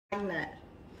magnet.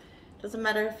 Doesn't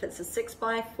matter if it's a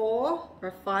 6x4 or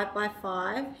a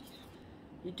 5x5,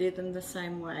 you do them the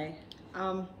same way.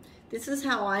 This is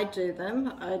how I do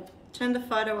them. I turn the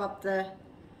photo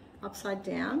upside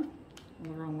down, or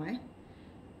the wrong way,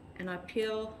 and I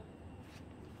peel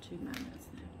 2 magnets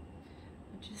now.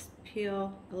 I just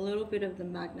peel a little bit of the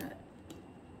magnet.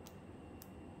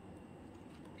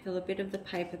 Peel a bit of the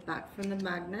paper back from the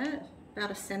magnet, about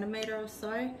 1 centimeter or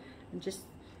so, and just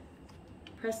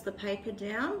press the paper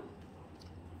down.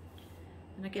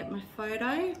 And I get my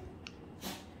photo,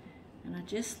 and I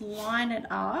just line it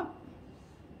up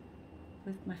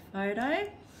with my photo,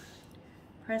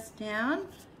 press down,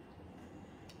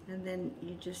 and then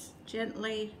you just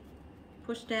gently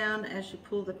push down as you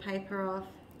pull the paper off.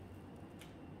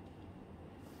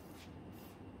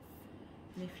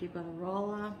 And if you've got a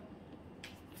roller,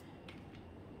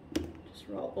 just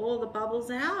roll all the bubbles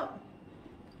out,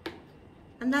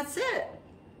 and that's it.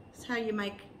 That's how you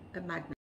make a magnet.